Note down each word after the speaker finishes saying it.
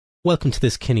Welcome to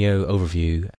this Kineo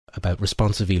overview about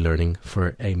responsive e-learning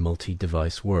for a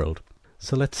multi-device world.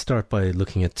 So let's start by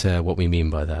looking at what we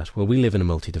mean by that. Well, we live in a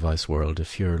multi-device world.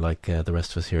 If you're like the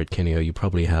rest of us here at Kineo, you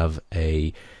probably have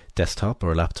a desktop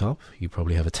or a laptop, you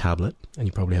probably have a tablet, and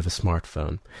you probably have a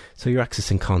smartphone. So you're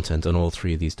accessing content on all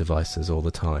three of these devices all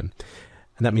the time.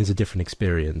 And that means a different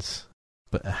experience.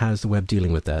 But how's the web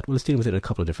dealing with that? Well, it's dealing with it in a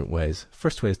couple of different ways.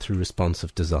 First way is through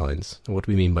responsive designs. And what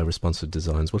do we mean by responsive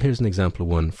designs? Well, here's an example of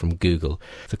one from Google,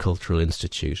 the Cultural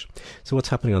Institute. So what's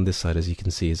happening on this side, as you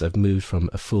can see, is I've moved from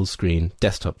a full-screen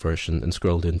desktop version and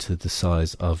scrolled into the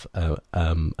size of an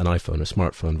iPhone or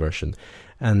smartphone version.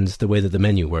 And the way that the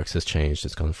menu works has changed.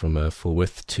 It's gone from a full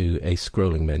width to a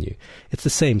scrolling menu. It's the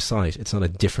same site. It's not a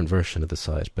different version of the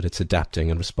site, but it's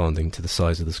adapting and responding to the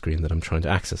size of the screen that I'm trying to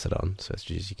access it on. So as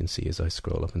you can see as I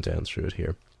scroll up and down through it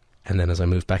here. And then as I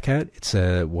move back out, it's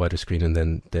a wider screen and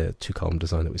then the two-column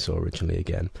design that we saw originally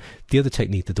again. The other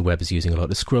technique that the web is using a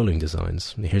lot is scrolling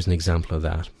designs. And here's an example of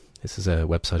that. This is a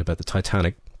website about the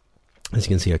Titanic. As you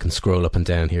can see, I can scroll up and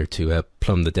down here to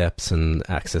plumb the depths and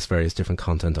access various different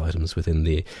content items within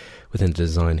the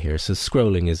design here. So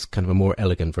scrolling is kind of a more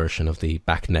elegant version of the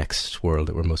back next world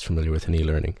that we're most familiar with in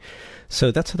e-learning. So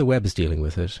that's how the web is dealing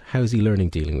with it. How is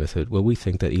e-learning dealing with it? Well, we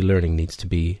think that e-learning needs to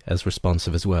be as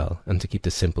responsive as well. And to keep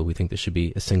this simple, we think there should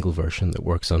be a single version that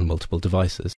works on multiple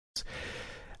devices.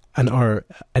 And our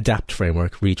ADAPT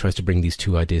framework really tries to bring these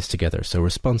two ideas together. So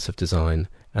responsive design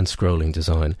and scrolling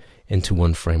design into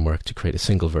one framework to create a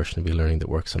single version of e-learning that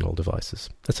works on all devices.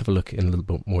 Let's have a look in a little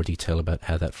bit more detail about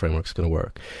how that framework is going to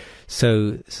work.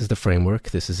 So this is the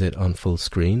framework. This is it on full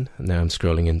screen. Now I'm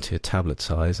scrolling into tablet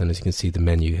size, and as you can see, the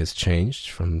menu has changed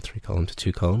from 3-column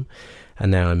to 2-column.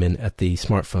 And now I'm in at the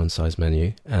smartphone size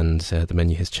menu, and the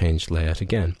menu has changed layout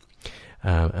again.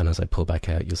 And as I pull back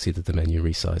out, you'll see that the menu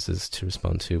resizes to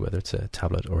respond to whether it's a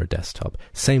tablet or a desktop.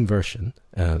 Same version,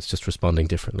 it's just responding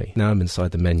differently. Now I'm inside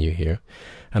the menu here.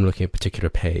 I'm looking at a particular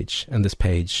page, and this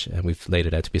page, we've laid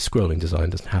it out to be a scrolling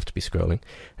design, doesn't have to be scrolling.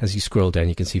 As you scroll down,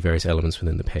 you can see various elements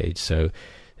within the page. So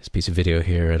there's a piece of video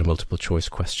here and a multiple choice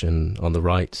question on the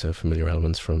right, so familiar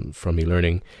elements from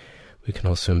e-learning. We can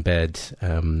also embed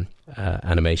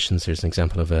animations. There's an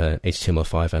example of a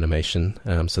HTML5 animation.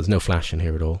 So there's no Flash in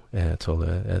here at all. It's all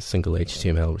a single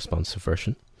HTML responsive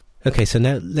version. Okay, so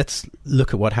now let's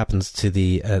look at what happens to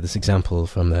the this example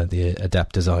from the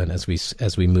ADAPT design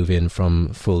as we move in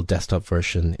from full desktop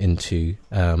version into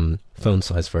phone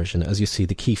size version. As you see,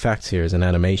 the key facts here is an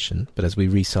animation, but as we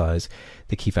resize,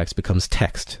 the key facts becomes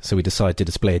text. So we decide to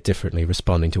display it differently,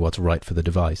 responding to what's right for the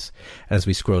device. As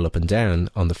we scroll up and down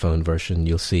on the phone version,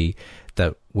 you'll see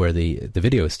that where the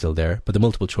video is still there, but the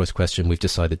multiple choice question we've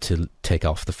decided to take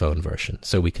off the phone version.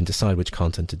 So we can decide which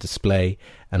content to display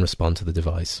and respond to the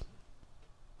device.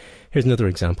 Here's another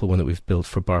example, one that we've built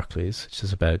for Barclays, which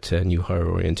is about new hire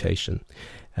orientation.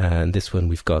 And this one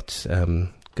we've got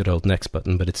good old next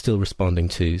button, but it's still responding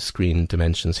to screen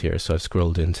dimensions here. So I've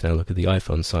scrolled in to now look at the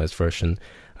iPhone sized version.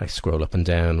 I scroll up and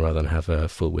down rather than have a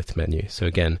full width menu. So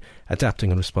again,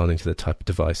 adapting and responding to the type of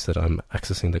device that I'm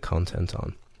accessing the content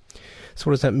on. So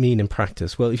what does that mean in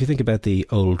practice? Well, if you think about the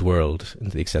old world,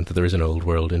 and to the extent that there is an old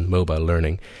world in mobile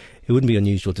learning, it wouldn't be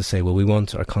unusual to say, well, we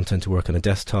want our content to work on a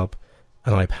desktop,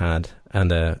 an iPad,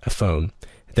 and a phone.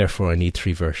 Therefore, I need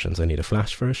 3 versions. I need a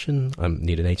Flash version, I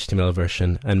need an HTML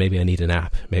version, and maybe I need an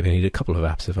app. Maybe I need a couple of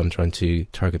apps if I'm trying to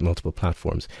target multiple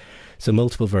platforms. So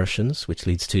multiple versions, which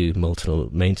leads to multiple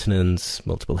maintenance,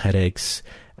 multiple headaches,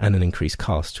 and an increased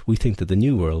cost. We think that the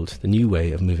new world, the new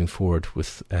way of moving forward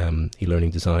with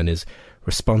e-learning design is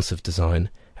responsive design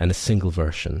and a single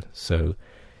version. So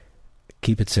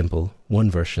keep it simple, one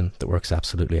version that works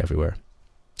absolutely everywhere.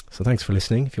 So thanks for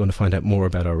listening. If you want to find out more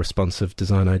about our responsive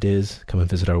design ideas, come and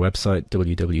visit our website,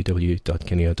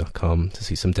 www.kineo.com, to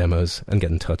see some demos and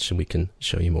get in touch and we can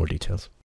show you more details.